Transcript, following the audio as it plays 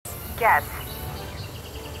guess.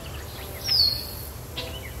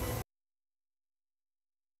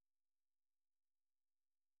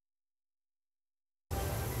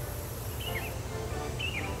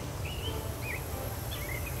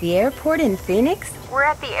 The airport in Phoenix? We're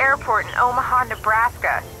at the airport in Omaha,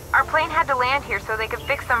 Nebraska. Our plane had to land here so they could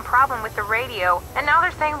fix some problem with the radio, and now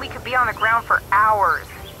they're saying we could be on the ground for hours.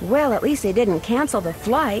 Well, at least they didn't cancel the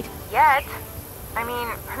flight. Yet. I mean,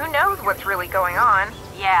 who knows what's really going on?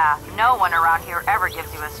 Yeah, no one around here ever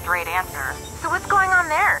gives you a straight answer. So what's going on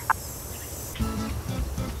there?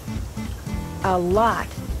 A lot.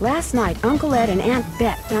 Last night, Uncle Ed and Aunt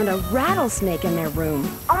Bet found a rattlesnake in their room.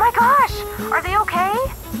 Oh my gosh! Are they okay?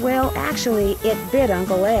 Well, actually, it bit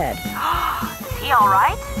Uncle Ed. Is he all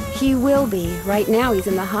right? He will be. Right now, he's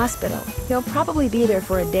in the hospital. He'll probably be there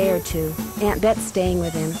for a day or two. Aunt Bet's staying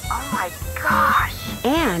with him. Oh my gosh!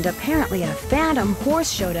 And apparently a phantom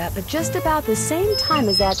horse showed up at just about the same time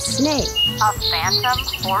as that snake. A phantom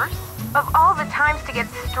horse? Of all the times to get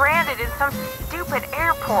stranded in some stupid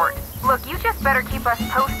airport. Look, you just better keep us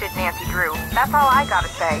posted, Nancy Drew. That's all I gotta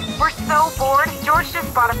say. We're so bored. George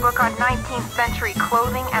just bought a book on 19th century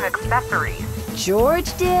clothing and accessories.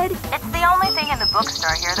 George did? It's the only thing in the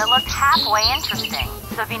bookstore here that looked halfway interesting.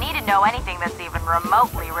 So if you need to know anything that's even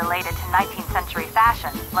remotely related to 19th century fashion,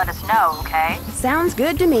 let us know, okay? Sounds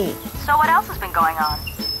good to me. So what else has been going on?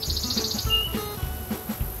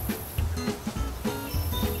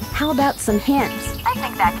 How about some hints? I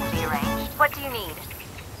think that can be arranged. What do you need?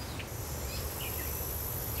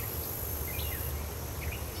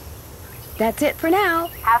 That's it for now.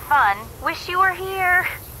 Have fun. Wish you were here.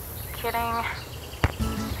 Kidding.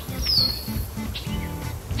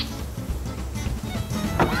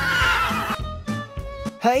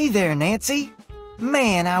 Hey there, Nancy.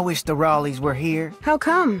 Man, I wish the Raleighs were here. How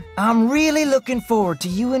come? I'm really looking forward to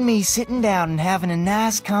you and me sitting down and having a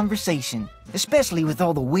nice conversation, especially with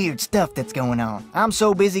all the weird stuff that's going on. I'm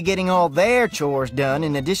so busy getting all their chores done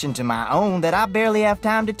in addition to my own that I barely have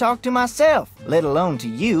time to talk to myself, let alone to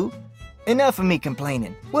you. Enough of me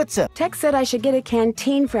complaining. What's up? Tex said I should get a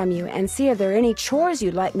canteen from you and see if there are any chores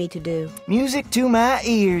you'd like me to do. Music to my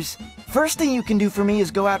ears. First thing you can do for me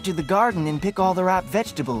is go out to the garden and pick all the ripe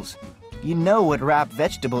vegetables. You know what ripe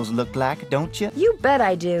vegetables look like, don't you? You bet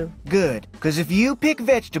I do. Good, because if you pick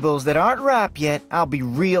vegetables that aren't ripe yet, I'll be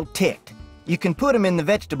real ticked. You can put them in the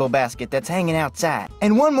vegetable basket that's hanging outside.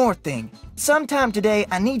 And one more thing. Sometime today,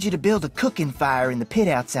 I need you to build a cooking fire in the pit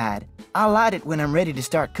outside. I'll light it when I'm ready to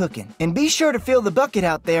start cooking. And be sure to fill the bucket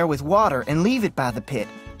out there with water and leave it by the pit.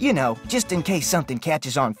 You know, just in case something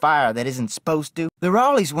catches on fire that isn't supposed to. The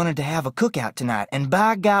Raleighs wanted to have a cookout tonight, and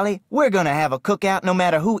by golly, we're gonna have a cookout no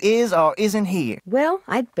matter who is or isn't here. Well,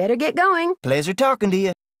 I'd better get going. Pleasure talking to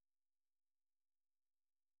you.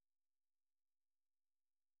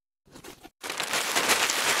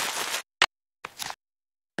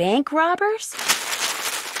 Bank robbers?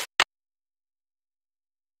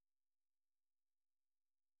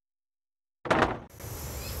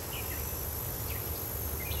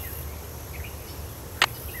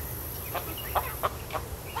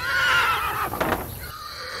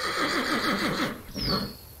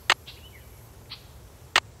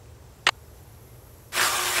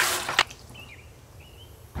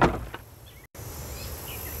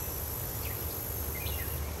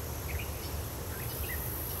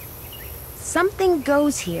 Something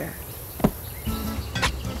goes here.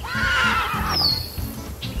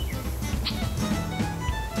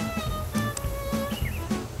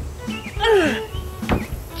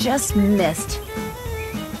 Just missed.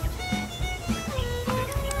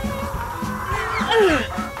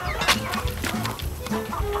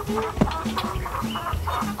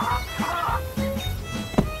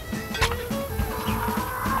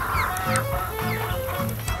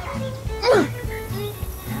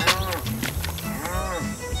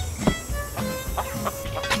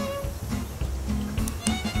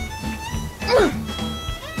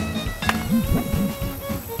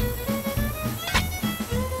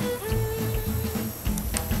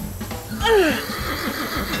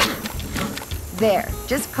 There,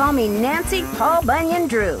 just call me Nancy Paul Bunyan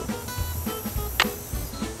Drew.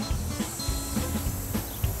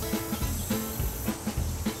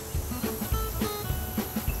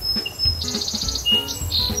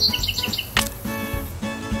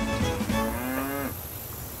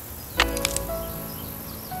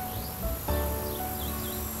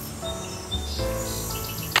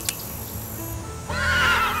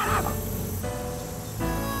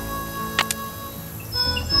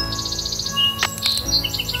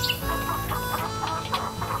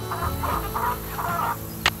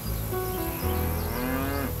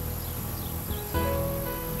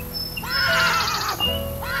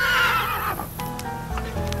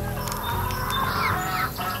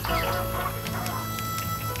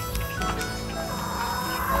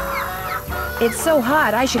 It's so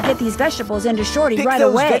hot, I should get these vegetables into Shorty Pick right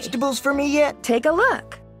those away. vegetables for me yet? Take a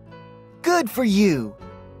look. Good for you.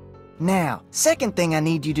 Now, second thing I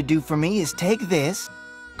need you to do for me is take this,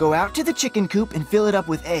 go out to the chicken coop and fill it up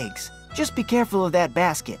with eggs. Just be careful of that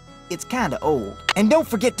basket. It's kinda old. And don't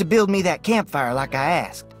forget to build me that campfire like I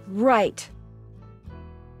asked. Right.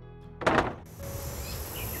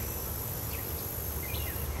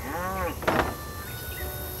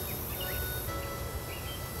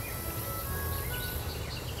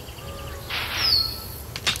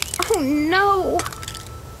 Oh no!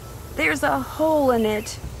 There's a hole in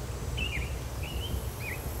it.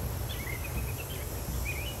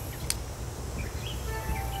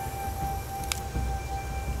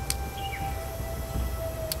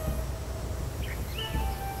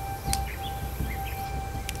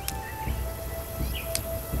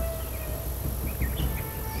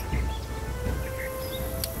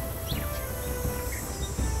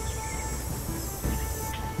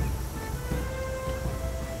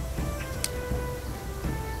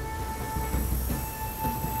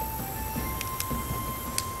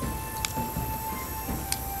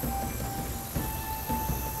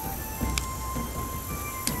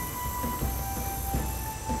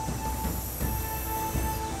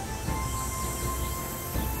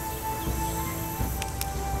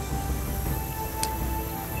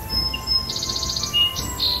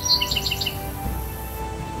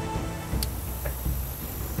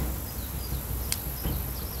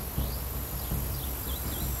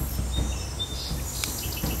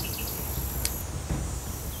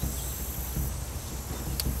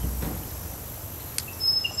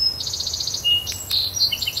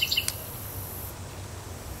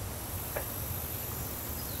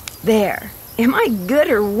 There. Am I good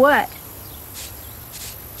or what?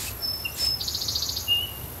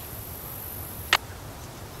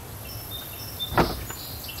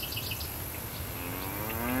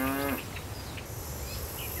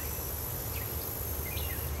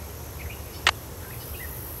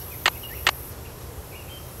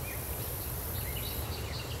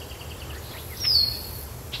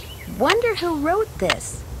 Wonder who wrote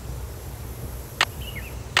this?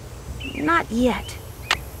 Not yet.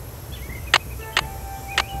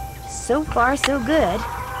 So far, so good.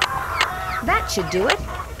 That should do it.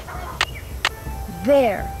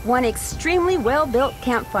 There, one extremely well-built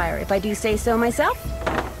campfire, if I do say so myself.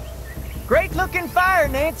 Great looking fire,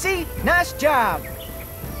 Nancy. Nice job.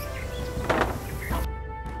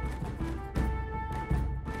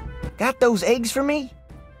 Got those eggs for me?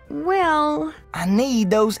 Well... I need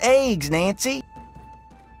those eggs, Nancy.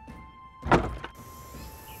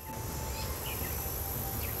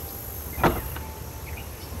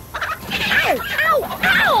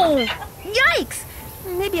 Ow! Yikes!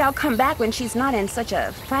 Maybe I'll come back when she's not in such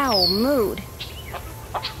a foul mood.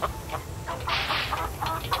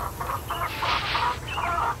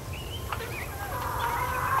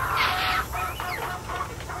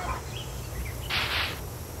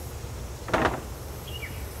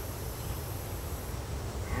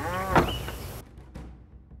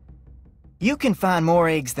 You can find more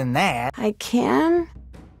eggs than that. I can?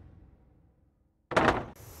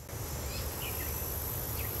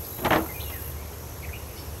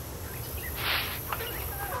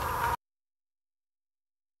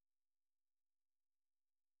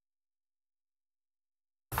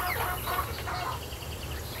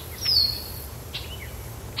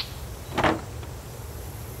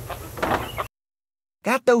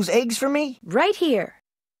 Got those eggs for me? Right here.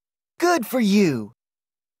 Good for you.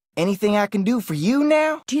 Anything I can do for you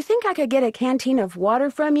now? Do you think I could get a canteen of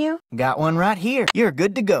water from you? Got one right here. You're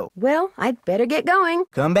good to go. Well, I'd better get going.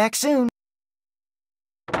 Come back soon.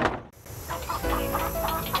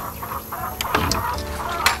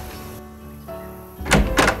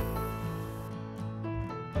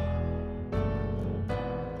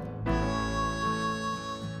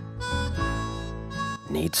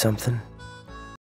 Need something?